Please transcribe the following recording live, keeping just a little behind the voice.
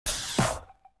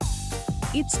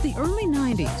It's the early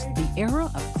 90s, the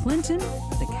era of Clinton,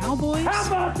 the Cowboys,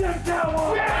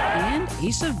 and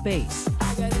Ace of Base.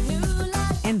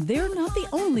 And they're not the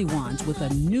only ones with a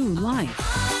new life.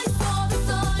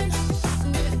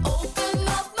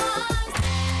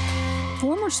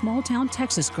 Former small-town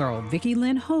Texas girl Vicki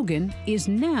Lynn Hogan is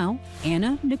now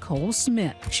Anna Nicole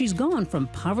Smith. She's gone from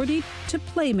poverty to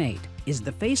playmate, is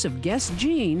the face of Guess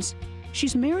Jeans.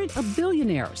 She's married a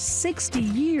billionaire, 60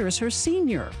 years her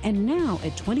senior, and now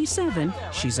at 27,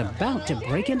 she's about to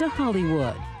break into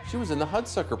Hollywood. She was in The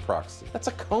Hudsucker Proxy. That's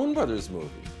a Coen Brothers movie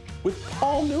with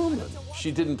Paul Newman. She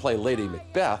didn't play Lady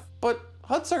Macbeth, but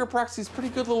Hudsucker Proxy's a pretty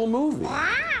good little movie.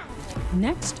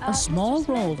 Next, a small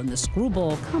role in the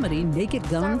screwball comedy Naked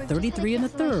Gun 33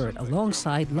 1/3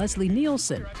 alongside Leslie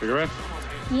Nielsen. Cigarette?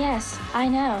 Yes, I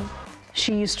know.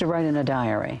 She used to write in a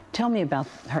diary. Tell me about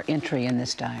her entry in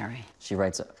this diary. She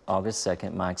writes, August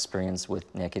 2nd, my experience with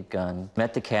Naked Gun.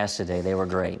 Met the cast today, they were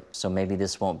great, so maybe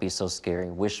this won't be so scary.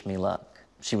 Wish me luck.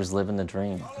 She was living the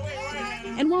dream.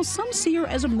 And while some see her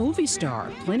as a movie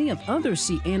star, plenty of others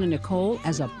see Anna Nicole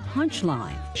as a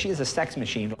punchline. She is a sex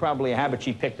machine, probably a habit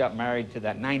she picked up married to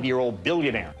that 90-year-old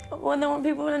billionaire. Well, I want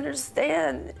people to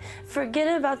understand,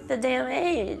 forget about the damn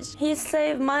age. He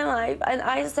saved my life, and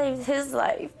I saved his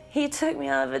life. He took me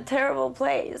out of a terrible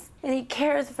place, and he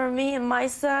cares for me and my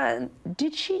son.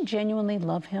 Did she genuinely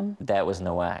love him? That was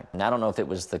no act. And I don't know if it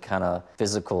was the kind of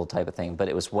physical type of thing, but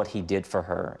it was what he did for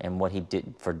her and what he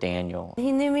did for Daniel.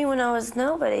 He knew me when I was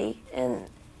nobody, and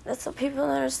that's what people don't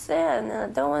understand. And I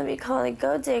don't want to be called a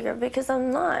gold digger because I'm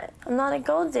not. I'm not a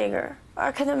gold digger.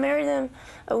 I could have married him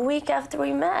a week after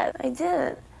we met. I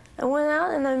didn't. I went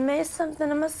out and I made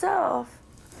something of myself.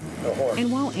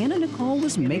 And while Anna Nicole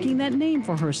was making that name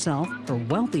for herself, her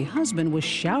wealthy husband was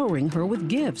showering her with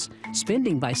gifts,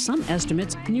 spending by some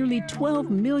estimates nearly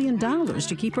 $12 million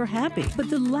to keep her happy.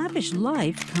 But the lavish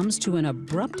life comes to an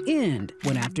abrupt end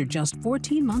when, after just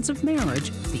 14 months of marriage,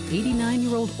 the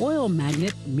 89-year-old oil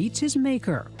magnate meets his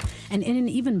maker. And in an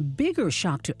even bigger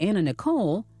shock to Anna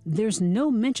Nicole, there's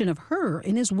no mention of her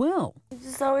in his will. He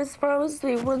just always promised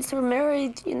me once we're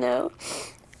married, you know,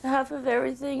 half of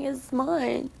everything is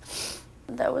mine.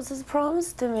 That was his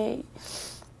promise to me.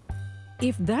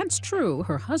 If that's true,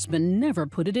 her husband never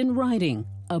put it in writing.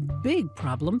 A big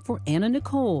problem for Anna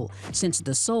Nicole, since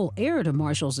the sole heir to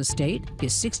Marshall's estate,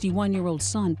 his 61-year-old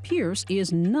son Pierce,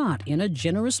 is not in a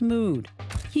generous mood.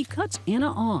 He cuts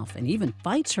Anna off and even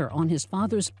fights her on his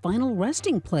father's final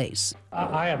resting place.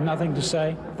 I have nothing to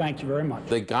say. Thank you very much.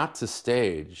 They got to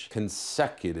stage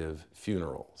consecutive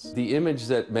funerals. The image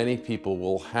that many people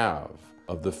will have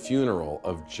of the funeral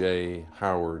of J.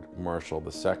 Howard Marshall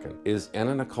II is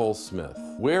Anna Nicole Smith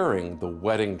wearing the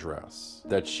wedding dress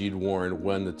that she'd worn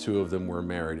when the two of them were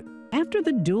married. After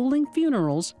the dueling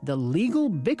funerals, the legal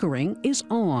bickering is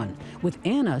on, with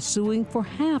Anna suing for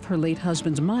half her late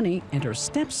husband's money and her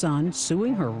stepson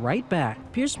suing her right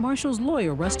back. Pierce Marshall's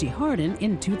lawyer, Rusty Hardin,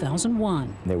 in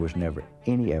 2001. There was never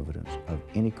any evidence of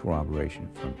any corroboration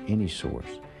from any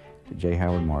source that J.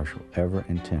 Howard Marshall ever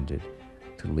intended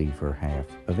to leave her half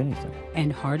of anything.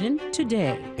 And Hardin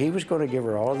today. He was going to give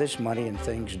her all this money and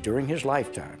things during his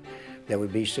lifetime that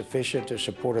would be sufficient to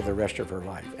support her the rest of her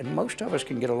life. And most of us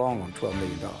can get along on $12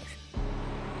 million.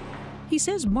 He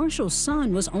says Marshall's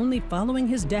son was only following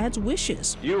his dad's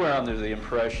wishes. You were under the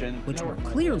impression, which were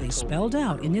clearly spelled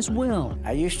out in his will.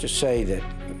 I used to say that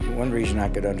one reason I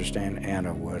could understand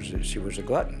Anna was that she was a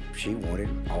glutton. She wanted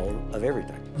all of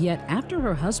everything. Yet after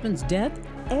her husband's death,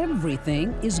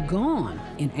 everything is gone,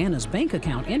 in Anna's bank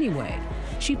account anyway.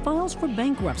 She files for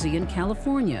bankruptcy in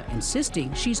California,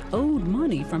 insisting she's owed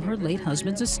money from her late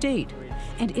husband's estate.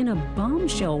 And in a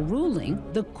bombshell ruling,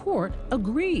 the court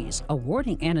agrees,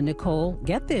 awarding Anna Nicole,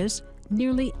 get this,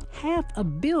 nearly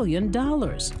 $500 million.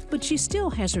 But she still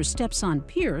has her stepson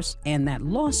Pierce and that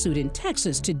lawsuit in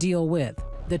Texas to deal with.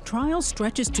 The trial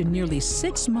stretches to nearly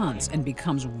 6 months and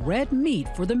becomes red meat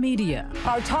for the media.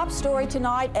 Our top story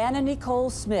tonight, Anna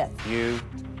Nicole Smith. You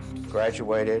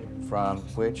graduated from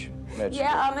which med school?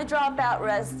 Yeah, I'm a dropout,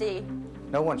 Rusty.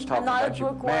 No one's talking about you.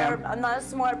 I'm not a bookworm. I'm not a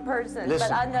smart person. Listen,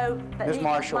 but I know that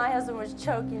Marshall, my husband was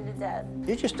choking to death.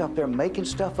 You're just up there making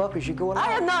stuff up as you go along.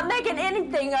 I am not making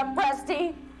anything up,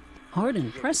 Rusty.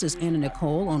 Hardin presses Anna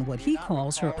Nicole on what he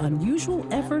calls her unusual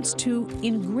efforts to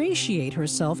ingratiate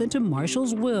herself into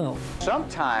Marshall's will.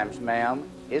 Sometimes, ma'am,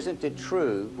 isn't it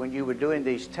true when you were doing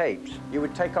these tapes, you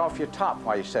would take off your top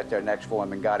while you sat there next to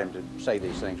him and got him to say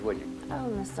these things, wouldn't you? Oh,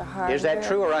 Mr. Hardin, is that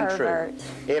true or untrue? Pervert.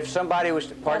 If somebody was,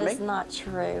 pardon me? That is not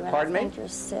true. Pardon I me? think you're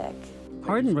sick.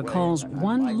 Hardin recalls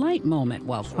one light moment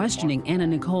while questioning Anna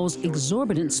Nicole's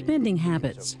exorbitant spending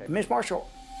habits. Ms. Marshall,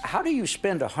 how do you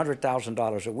spend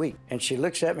 $100,000 a week? And she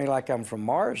looks at me like I'm from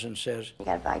Mars and says, you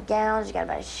gotta buy gowns, you gotta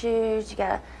buy shoes, you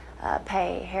gotta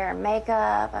pay hair and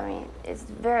makeup. I mean, it's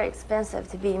very expensive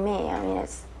to be me. I mean,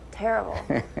 it's terrible.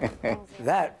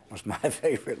 That was my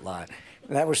favorite line.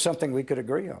 That was something we could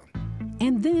agree on.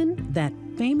 And then that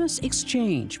famous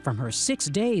exchange from her 6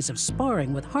 days of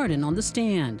sparring with Hardin on the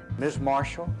stand. Ms.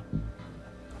 Marshall,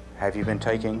 have you been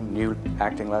taking new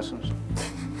acting lessons?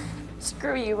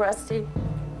 Screw you, Rusty.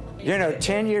 You know,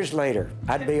 10 years later,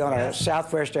 I'd be on a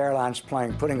Southwest Airlines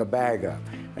plane putting a bag up,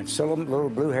 and some little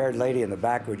blue-haired lady in the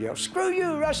back would yell, "Screw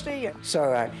you, Rusty!"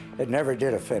 So it never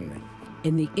did offend me.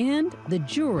 In the end, the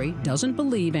jury doesn't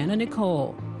believe Anna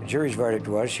Nicole. The jury's verdict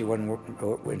was she wasn't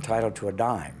entitled to a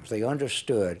dime. They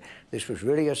understood this was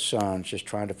really a son just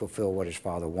trying to fulfill what his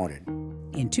father wanted.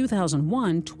 In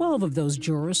 2001, 12 of those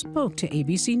jurors spoke to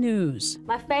ABC News.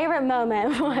 My favorite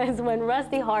moment was when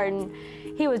Rusty Hardin,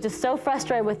 he was just so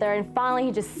frustrated with her, and finally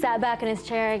he just sat back in his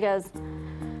chair and goes,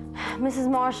 "Mrs.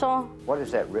 Marshall." What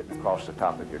is that written across the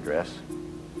top of your dress?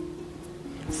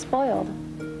 Spoiled.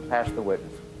 Pass the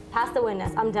witness. Pass the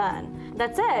witness, I'm done.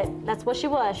 That's it. That's what she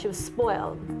was. She was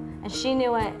spoiled. And she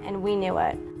knew it, and we knew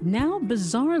it. Now,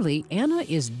 bizarrely, Anna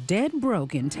is dead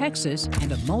broke in Texas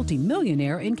and a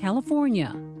multimillionaire in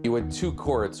California. You had two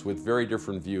courts with very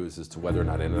different views as to whether or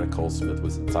not Anna Nicole Smith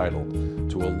was entitled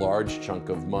to a large chunk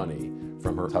of money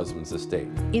from her husband's estate.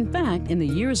 In fact, in the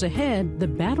years ahead, the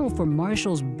battle for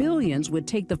Marshall's billions would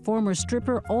take the former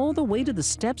stripper all the way to the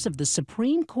steps of the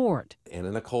Supreme Court.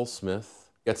 Anna Nicole Smith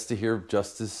gets to hear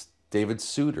Justice David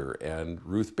Souter and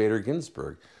Ruth Bader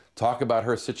Ginsburg talk about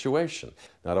her situation,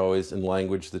 not always in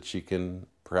language that she can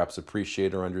perhaps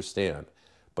appreciate or understand,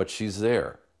 but she's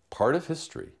there, part of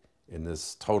history, in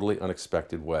this totally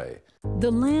unexpected way. The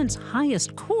land's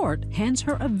highest court hands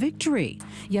her a victory,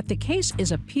 yet the case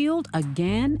is appealed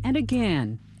again and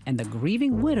again, and the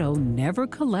grieving widow never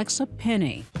collects a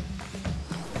penny.